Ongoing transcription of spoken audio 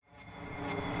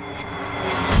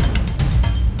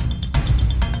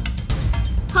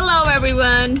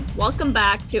everyone. Welcome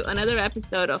back to another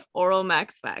episode of Oral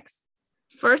Max Facts.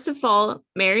 First of all,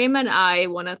 Miriam and I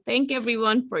want to thank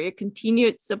everyone for your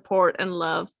continued support and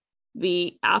love.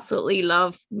 We absolutely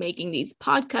love making these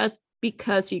podcasts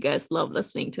because you guys love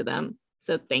listening to them.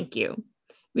 So thank you.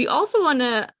 We also want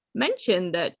to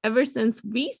mention that ever since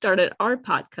we started our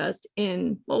podcast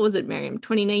in, what was it, Miriam,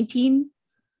 2019?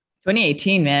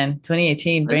 2018, man.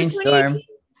 2018 brainstorm.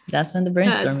 That's when the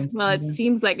brainstorming started. Well, it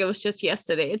seems like it was just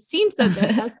yesterday. It seems that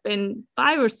there has been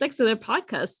 5 or 6 other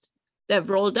podcasts that have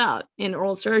rolled out in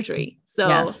oral surgery. So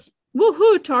yes.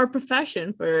 Woohoo to our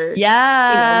profession for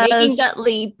making that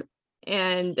leap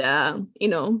and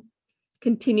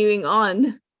continuing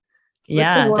on.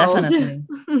 Yeah, definitely.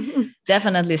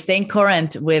 Definitely staying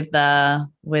current with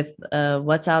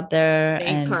what's out there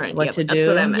and what to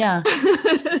do. Yeah.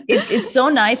 It's so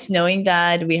nice knowing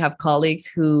that we have colleagues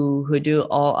who do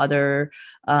all other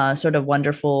sort of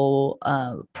wonderful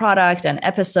product and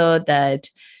episode that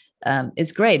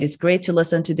it's great. It's great to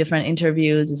listen to different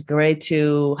interviews. It's great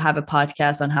to have a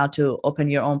podcast on how to open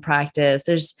your own practice.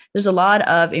 There's a lot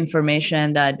of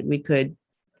information that we could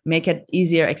make it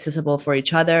easier accessible for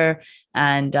each other.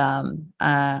 And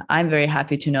I'm very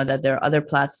happy to know that there are other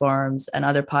platforms and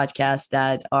other podcasts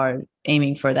that are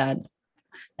aiming for that.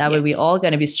 That way we all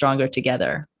going to be stronger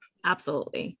together.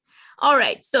 Absolutely. All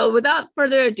right. So without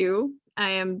further ado, I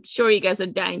am sure you guys are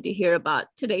dying to hear about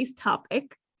today's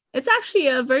topic. It's actually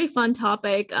a very fun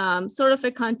topic, sort of a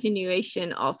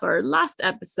continuation of our last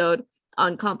episode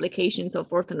on complications of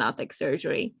orthodontic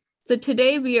surgery. So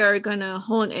today we are going to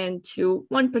hone into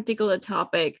one particular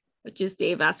topic, which is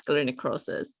the avascular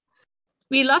necrosis.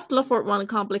 We left Le Fort 1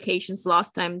 complications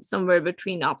last time somewhere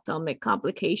between ophthalmic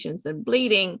complications and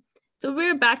bleeding. So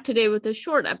we're back today with a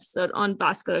short episode on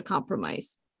vascular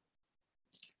compromise.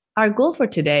 Our goal for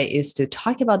today is to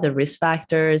talk about the risk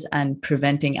factors and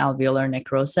preventing alveolar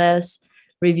necrosis,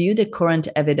 review the current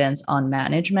evidence on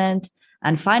management,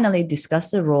 and finally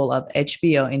discuss the role of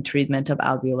HBO in treatment of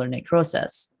alveolar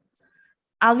necrosis.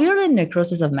 Alveolar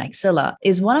necrosis of maxilla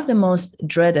is one of the most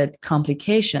dreaded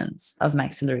complications of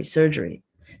maxillary surgery.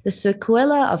 The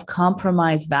sequelae of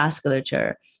compromised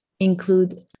vasculature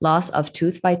include loss of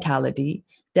tooth vitality,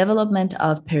 development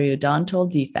of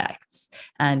periodontal defects,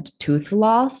 and tooth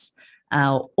loss,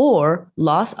 or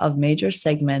loss of major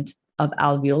segment of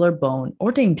alveolar bone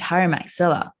or the entire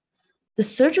maxilla. The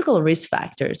surgical risk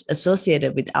factors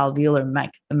associated with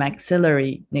alveolar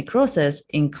maxillary necrosis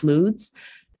includes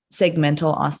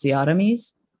segmental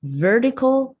osteotomies,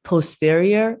 vertical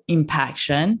posterior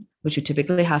impaction, which you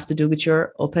typically have to do with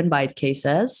your open bite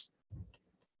cases,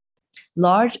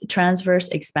 large transverse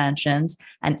expansions,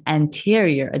 and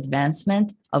anterior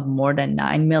advancement of more than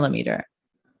 9 millimeter.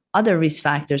 Other risk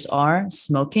factors are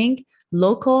smoking,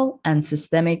 local and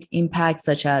systemic impacts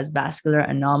such as vascular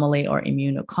anomaly or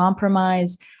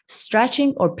immunocompromise,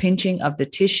 stretching or pinching of the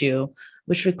tissue,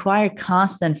 which require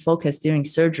constant focus during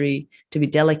surgery to be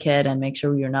delicate and make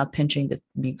sure you're not pinching the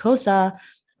mucosa,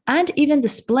 and even the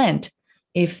splint.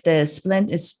 If the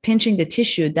splint is pinching the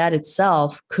tissue, that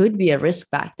itself could be a risk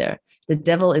factor. The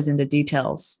devil is in the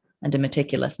details and the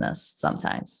meticulousness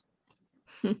sometimes.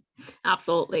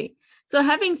 Absolutely. So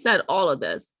having said all of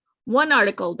this, one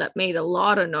article that made a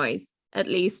lot of noise, at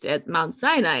least at Mount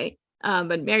Sinai,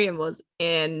 when Miriam was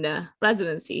in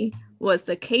residency, was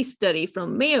the case study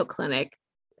from Mayo Clinic,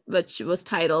 which was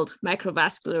titled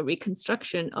Microvascular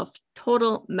Reconstruction of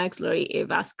Total Maxillary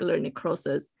Avascular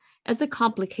Necrosis as a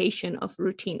Complication of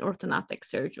Routine Orthodontic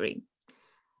Surgery.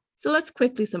 So let's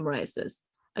quickly summarize this.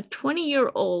 A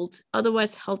 20-year-old,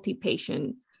 otherwise healthy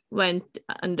patient went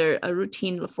under a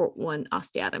routine Le Fort 1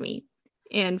 osteotomy.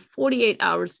 And 48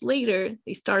 hours later,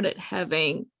 they started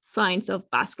having signs of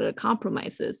vascular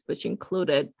compromises, which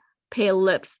included pale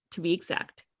lips, to be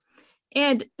exact.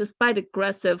 And despite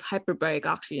aggressive hyperbaric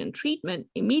oxygen treatment,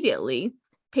 immediately,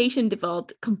 patient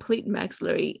developed complete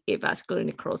maxillary avascular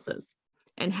necrosis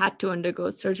and had to undergo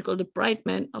surgical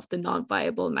debridement of the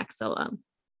non-viable maxilla,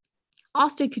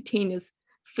 osteocutaneous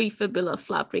free fibula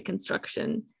flap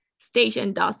reconstruction, stage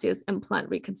endosseous implant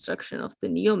reconstruction of the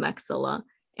neomaxilla,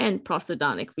 and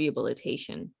prosthodontic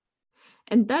rehabilitation.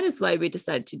 And that is why we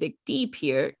decided to dig deep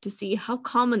here to see how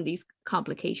common these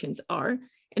complications are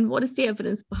and what is the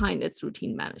evidence behind its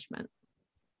routine management.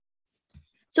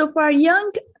 So for our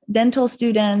young dental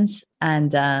students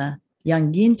and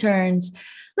young interns,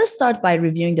 let's start by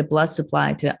reviewing the blood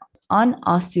supply to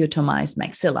unosteotomized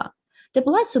maxilla. The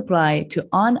blood supply to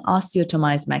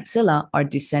unosteotomized maxilla are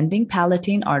descending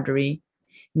palatine artery,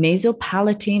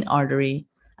 nasopalatine artery,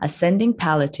 ascending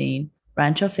palatine,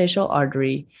 branchofacial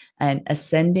artery, and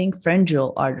ascending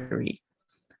pharyngeal artery.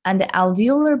 and the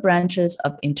alveolar branches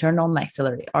of internal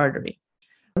maxillary artery.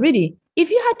 Riddhi, if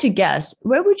you had to guess,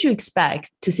 where would you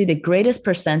expect to see the greatest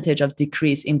percentage of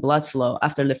decrease in blood flow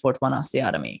after Le Fort 1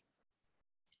 osteotomy?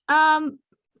 I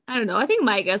don't know. I think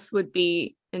my guess would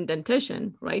be in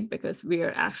dentition, right? Because we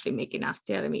are actually making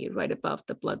osteotomy right above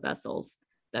the blood vessels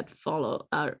that follow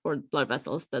or blood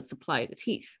vessels that supply the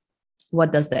teeth.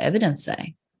 What does the evidence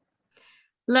say?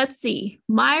 Let's see.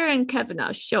 Meyer and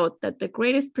Kavanagh showed that the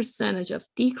greatest percentage of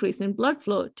decrease in blood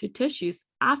flow to tissues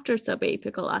after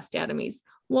subapical osteotomies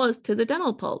was to the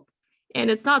dental pulp. And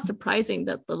it's not surprising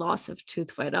that the loss of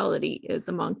tooth vitality is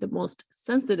among the most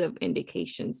sensitive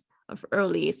indications of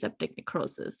early aseptic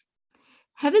necrosis.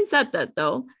 Having said that,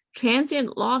 though,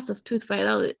 transient loss of tooth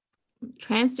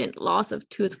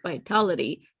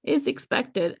vitality is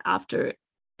expected after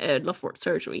Le Fort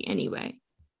surgery anyway.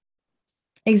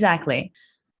 Exactly.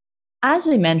 As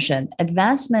we mentioned,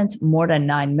 advancement more than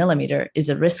 9 millimeter is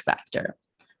a risk factor.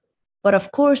 But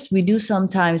of course, we do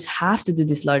sometimes have to do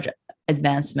this large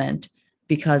advancement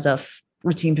because of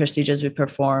routine procedures we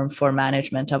perform for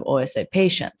management of OSA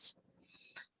patients.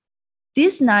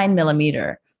 This 9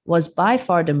 millimeter was by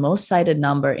far the most cited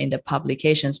number in the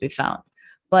publications we found,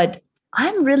 but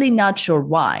I'm really not sure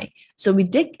why. So we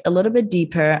dig a little bit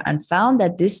deeper and found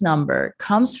that this number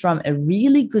comes from a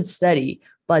really good study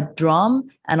by Drum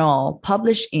and al.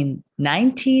 Published in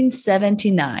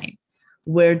 1979,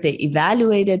 where they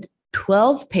evaluated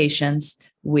 12 patients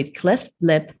with cleft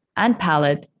lip and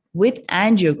palate with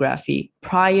angiography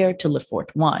prior to Le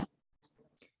Fort 1.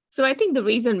 So I think the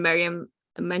reason Miriam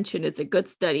mentioned it's a good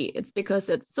study, it's because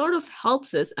it sort of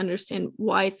helps us understand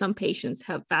why some patients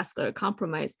have vascular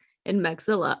compromise in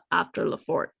maxilla after Le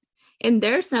Fort. In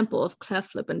their sample of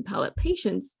cleft lip and palate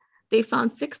patients, they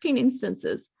found 16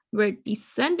 instances where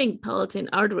descending palatine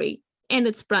artery and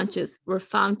its branches were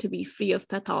found to be free of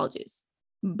pathologies.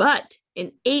 But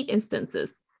in 8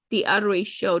 instances, the artery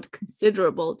showed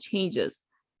considerable changes,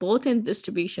 both in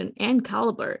distribution and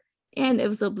caliber, and it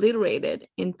was obliterated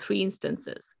in 3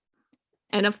 instances.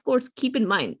 And of course, keep in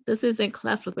mind, this is in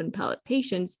cleft lip and palate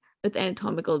patients with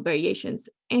anatomical variations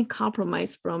and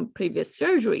compromise from previous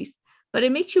surgeries, but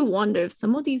it makes you wonder if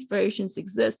some of these variations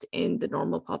exist in the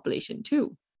normal population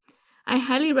too. I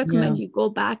highly recommend you go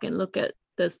back and look at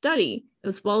the study. It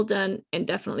was well done and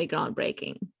definitely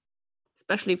groundbreaking,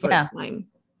 especially for its time.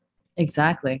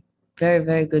 Exactly. Very,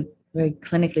 very good, very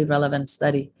clinically relevant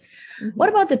study. Mm-hmm. What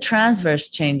about the transverse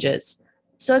changes?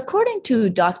 So according to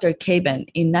Dr. Cabin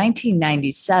in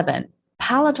 1997,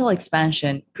 palatal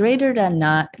expansion greater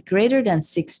than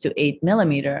 6 to 8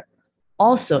 millimeter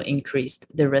also increased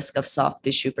the risk of soft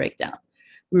tissue breakdown.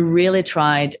 We really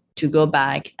tried to go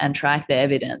back and track the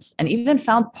evidence and even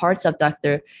found parts of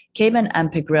Dr. Cabin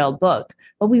and Pegrel book,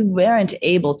 but we weren't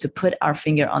able to put our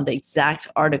finger on the exact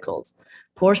articles.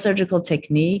 Poor surgical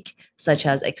technique, such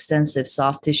as extensive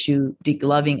soft tissue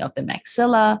degloving of the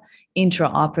maxilla,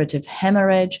 intraoperative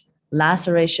hemorrhage,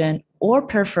 laceration, or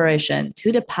perforation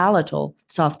to the palatal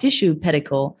soft tissue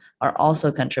pedicle are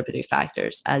also contributing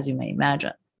factors, as you may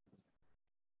imagine.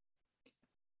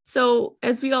 So,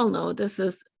 as we all know, this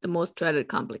is the most dreaded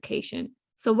complication.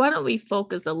 So why don't we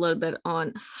focus a little bit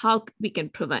on how we can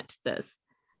prevent this?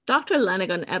 Dr.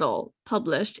 Lanigan et al.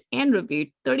 Published and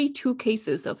reviewed 32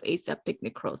 cases of aseptic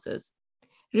necrosis.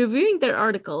 Reviewing their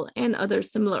article and other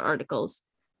similar articles,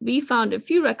 we found a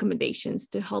few recommendations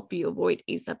to help you avoid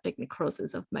aseptic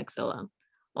necrosis of maxilla,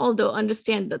 although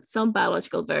understand that some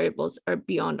biological variables are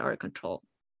beyond our control.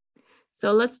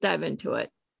 So let's dive into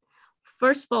it.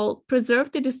 First of all,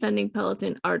 preserve the descending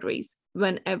palatine arteries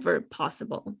whenever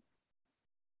possible.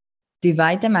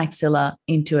 Divide the maxilla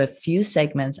into a few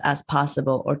segments as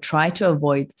possible, or try to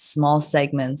avoid small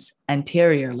segments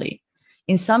anteriorly.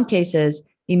 In some cases,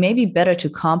 it may be better to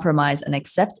compromise and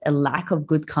accept a lack of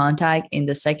good contact in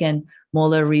the second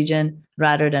molar region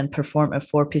rather than perform a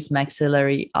 4-piece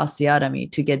maxillary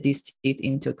osteotomy to get these teeth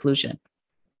into occlusion.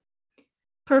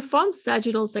 Perform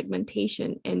sagittal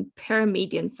segmentation in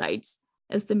paramedian sites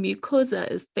as the mucosa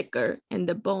is thicker and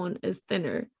the bone is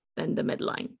thinner than the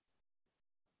midline.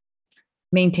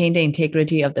 Maintain the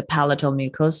integrity of the palatal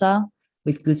mucosa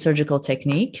with good surgical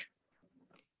technique.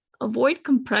 Avoid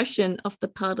compression of the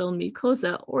palatal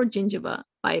mucosa or gingiva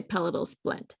by a palatal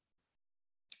splint.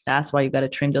 That's why you got to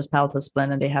trim those palatal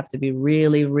splint, and they have to be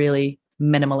really, really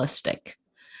minimalistic.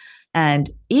 And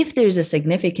if there's a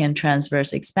significant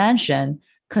transverse expansion,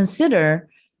 consider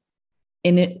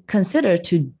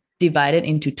to divide it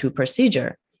into 2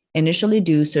 procedures. Initially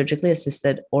do surgically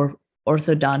assisted or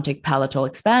orthodontic palatal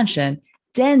expansion,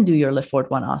 then do your Le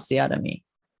Fort 1 osteotomy.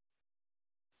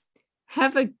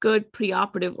 Have a good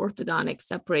preoperative orthodontic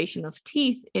separation of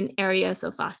teeth in areas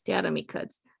of osteotomy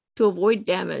cuts to avoid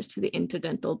damage to the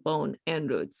interdental bone and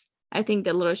roots. I think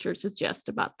the literature suggests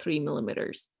about 3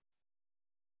 millimeters.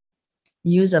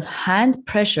 Use of hand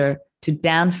pressure to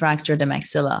down fracture the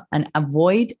maxilla and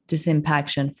avoid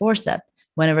disimpaction forceps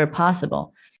whenever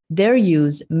possible. Their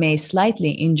use may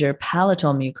slightly injure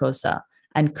palatal mucosa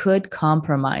and could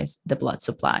compromise the blood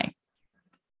supply.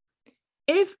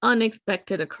 If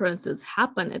unexpected occurrences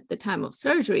happen at the time of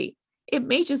surgery, it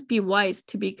may just be wise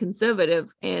to be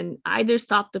conservative and either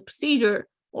stop the procedure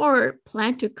or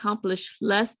plan to accomplish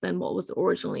less than what was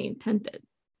originally intended.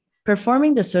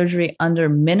 Performing the surgery under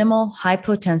minimal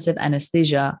hypotensive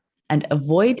anesthesia and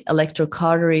avoid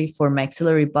electrocautery for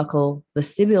maxillary buccal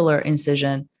vestibular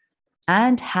incision,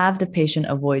 and have the patient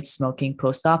avoid smoking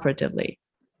postoperatively.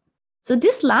 So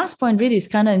this last point really is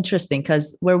kind of interesting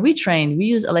because where we train, we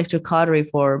use electrocautery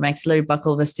for maxillary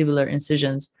buccal vestibular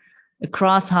incisions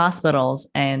across hospitals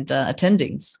and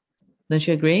attendings. Don't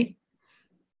you agree?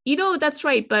 That's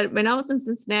right. But when I was in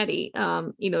Cincinnati,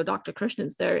 Dr.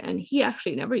 Krishnan's there, and he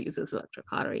actually never uses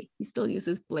electrocautery. He still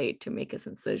uses blade to make his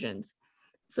incisions.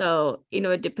 So,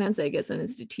 it depends, I guess, on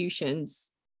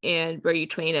institutions and where you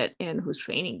train it and who's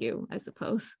training you, I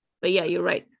suppose. But yeah, you're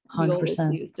right. 100%. We always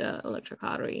used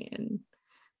electrocautery, and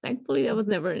thankfully that was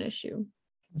never an issue.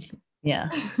 Yeah.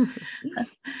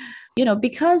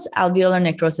 Because alveolar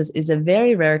necrosis is a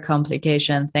very rare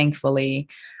complication, thankfully,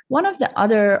 one of the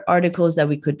other articles that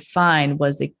we could find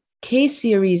was the case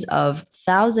series of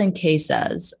 1,000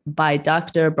 cases by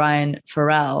Dr. Brian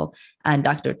Farrell and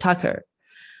Dr. Tucker.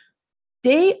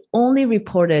 They only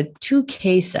reported 2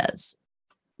 cases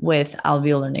with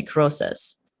alveolar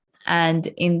necrosis. And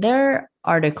in their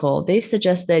article, they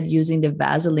suggested using the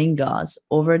Vaseline gauze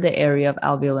over the area of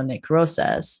alveolar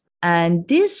necrosis. And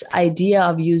this idea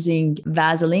of using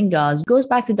Vaseline gauze goes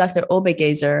back to Dr.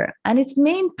 Obergeiser, and its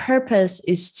main purpose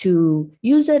is to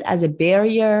use it as a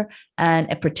barrier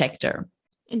and a protector.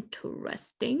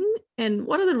 Interesting. And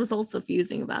what are the results of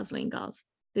using Vaseline gauze?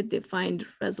 Did they find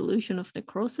resolution of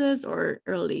necrosis or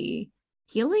early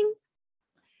healing?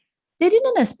 They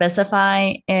didn't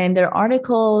specify in their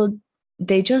article.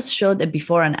 They just showed the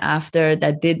before and after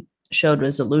that did show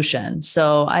resolution.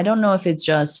 So I don't know if it's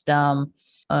just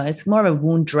it's more of a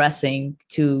wound dressing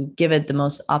to give it the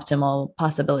most optimal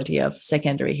possibility of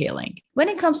secondary healing. When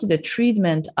it comes to the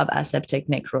treatment of aseptic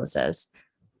necrosis,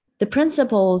 the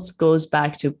principles goes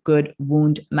back to good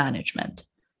wound management,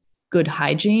 good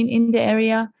hygiene in the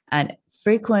area, and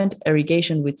frequent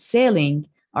irrigation with saline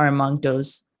are among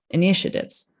those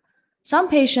initiatives. Some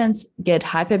patients get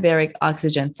hyperbaric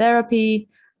oxygen therapy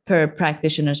per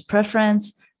practitioner's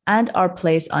preference and are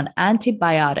placed on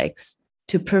antibiotics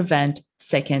to prevent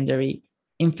secondary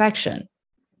infection.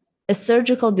 A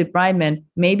surgical debridement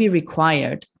may be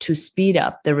required to speed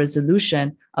up the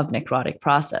resolution of necrotic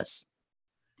process.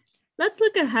 Let's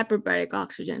look at hyperbaric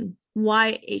oxygen.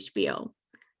 Why HBO?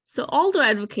 So although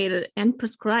advocated and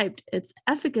prescribed, its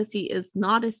efficacy is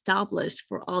not established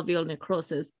for alveolar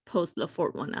necrosis post-Le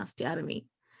Fort 1 osteotomy.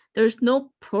 There's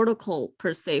no protocol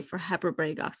per se for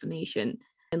hyperbaric oxygenation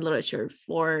in literature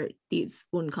for these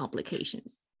wound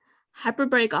complications.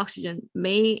 Hyperbaric oxygen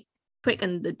may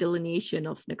quicken the delineation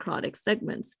of necrotic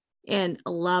segments and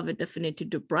allow a definitive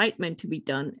debridement to be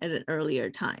done at an earlier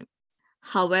time.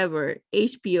 However,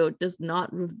 HBO does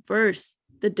not reverse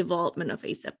the development of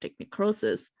aseptic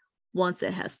necrosis once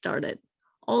it has started,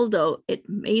 although it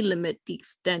may limit the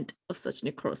extent of such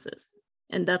necrosis.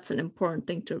 And that's an important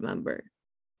thing to remember.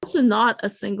 Also, not a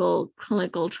single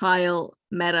clinical trial,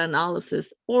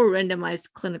 meta-analysis, or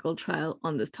randomized clinical trial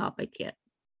on this topic yet.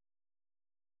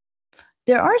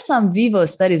 There are some vivo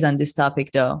studies on this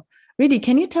topic, though. Rudy,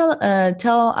 can you tell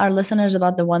our listeners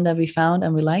about the one that we found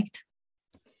and we liked?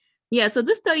 Yeah, so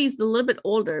this study is a little bit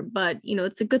older, but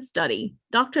it's a good study.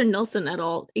 Dr. Nelson et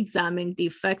al. Examined the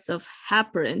effects of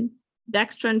heparin,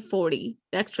 dextran 40,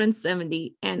 dextran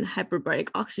 70, and hyperbaric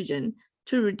oxygen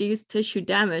to reduce tissue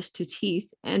damage to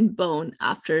teeth and bone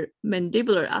after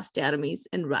mandibular osteotomies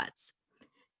in rats.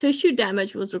 Tissue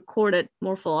damage was recorded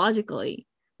morphologically,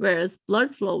 whereas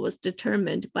blood flow was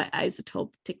determined by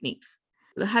isotope techniques.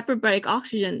 The hyperbaric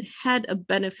oxygen had a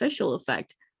beneficial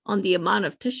effect on the amount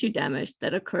of tissue damage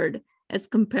that occurred as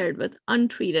compared with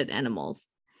untreated animals.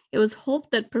 It was hoped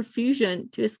that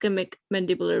perfusion to ischemic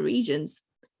mandibular regions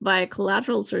via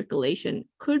collateral circulation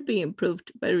could be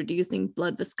improved by reducing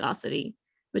blood viscosity,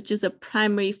 which is a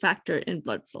primary factor in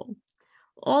blood flow.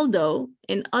 Although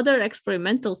in other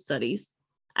experimental studies,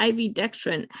 IV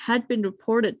dextran had been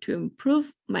reported to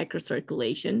improve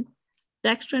microcirculation,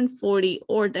 dextran 40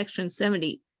 or dextran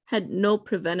 70 had no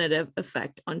preventative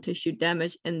effect on tissue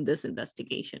damage in this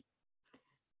investigation.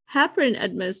 Heparin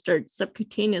administered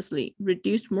subcutaneously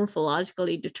reduced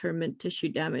morphologically determined tissue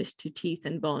damage to teeth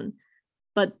and bone,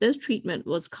 but this treatment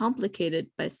was complicated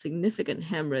by significant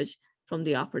hemorrhage from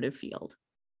the operative field.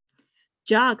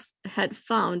 Jacques had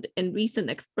found in recent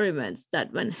experiments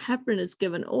that when heparin is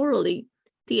given orally,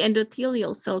 the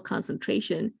endothelial cell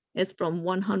concentration is from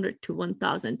 100 to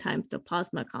 1,000 times the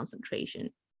plasma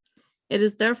concentration. It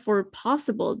is therefore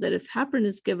possible that if heparin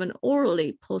is given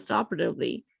orally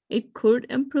postoperatively, it could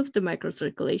improve the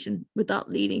microcirculation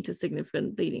without leading to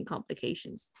significant bleeding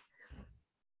complications.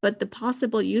 But the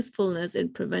possible usefulness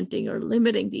in preventing or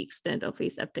limiting the extent of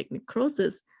aseptic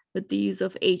necrosis with the use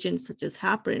of agents such as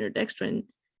heparin or dextran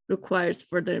requires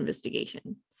further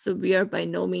investigation. So we are by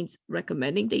no means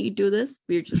recommending that you do this.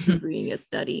 We're just reviewing a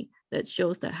study that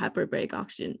shows that hyperbaric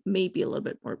oxygen may be a little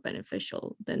bit more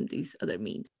beneficial than these other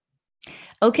means.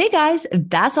 Okay, guys,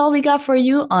 that's all we got for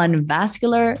you on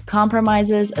vascular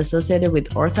compromises associated with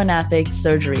orthognathic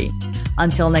surgery.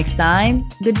 Until next time,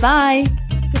 goodbye.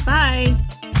 Goodbye.